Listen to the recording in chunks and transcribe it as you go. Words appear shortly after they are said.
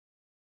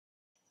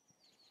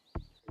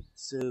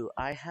So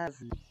I have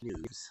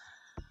news.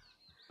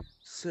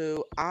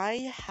 So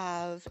I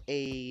have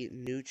a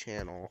new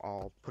channel.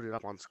 I'll put it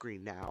up on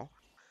screen now.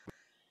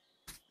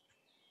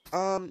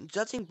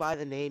 Judging by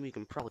the name, you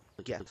can probably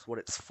guess what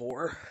it's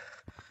for.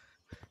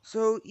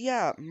 So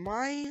yeah,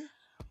 my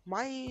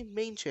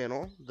main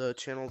channel, the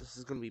channel this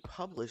is going to be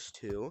published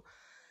to,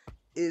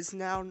 is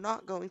now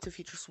not going to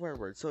feature swear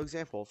words. So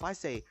example, if I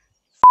say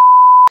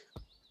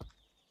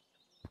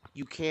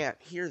you can't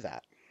hear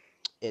that.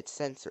 It's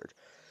censored.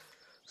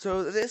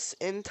 So this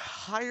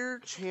entire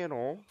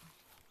channel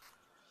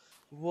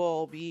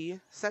will be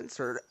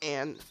censored,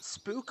 and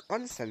Spook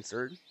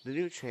Uncensored, the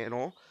new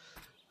channel,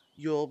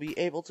 you'll be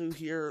able to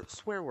hear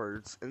swear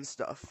words and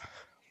stuff.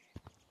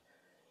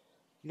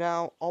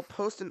 Now, I'll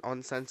post an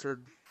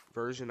uncensored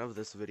version of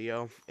this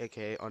video,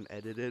 aka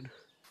unedited.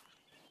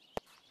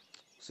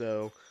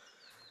 So,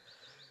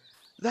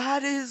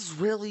 that is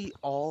really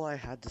all I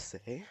had to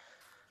say,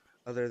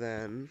 other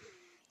than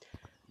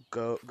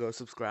go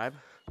subscribe.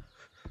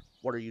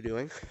 What are you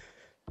doing?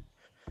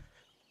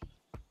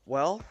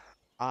 Well,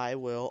 I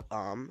will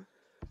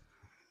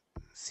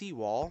see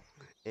you all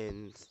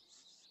in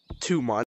 2 months.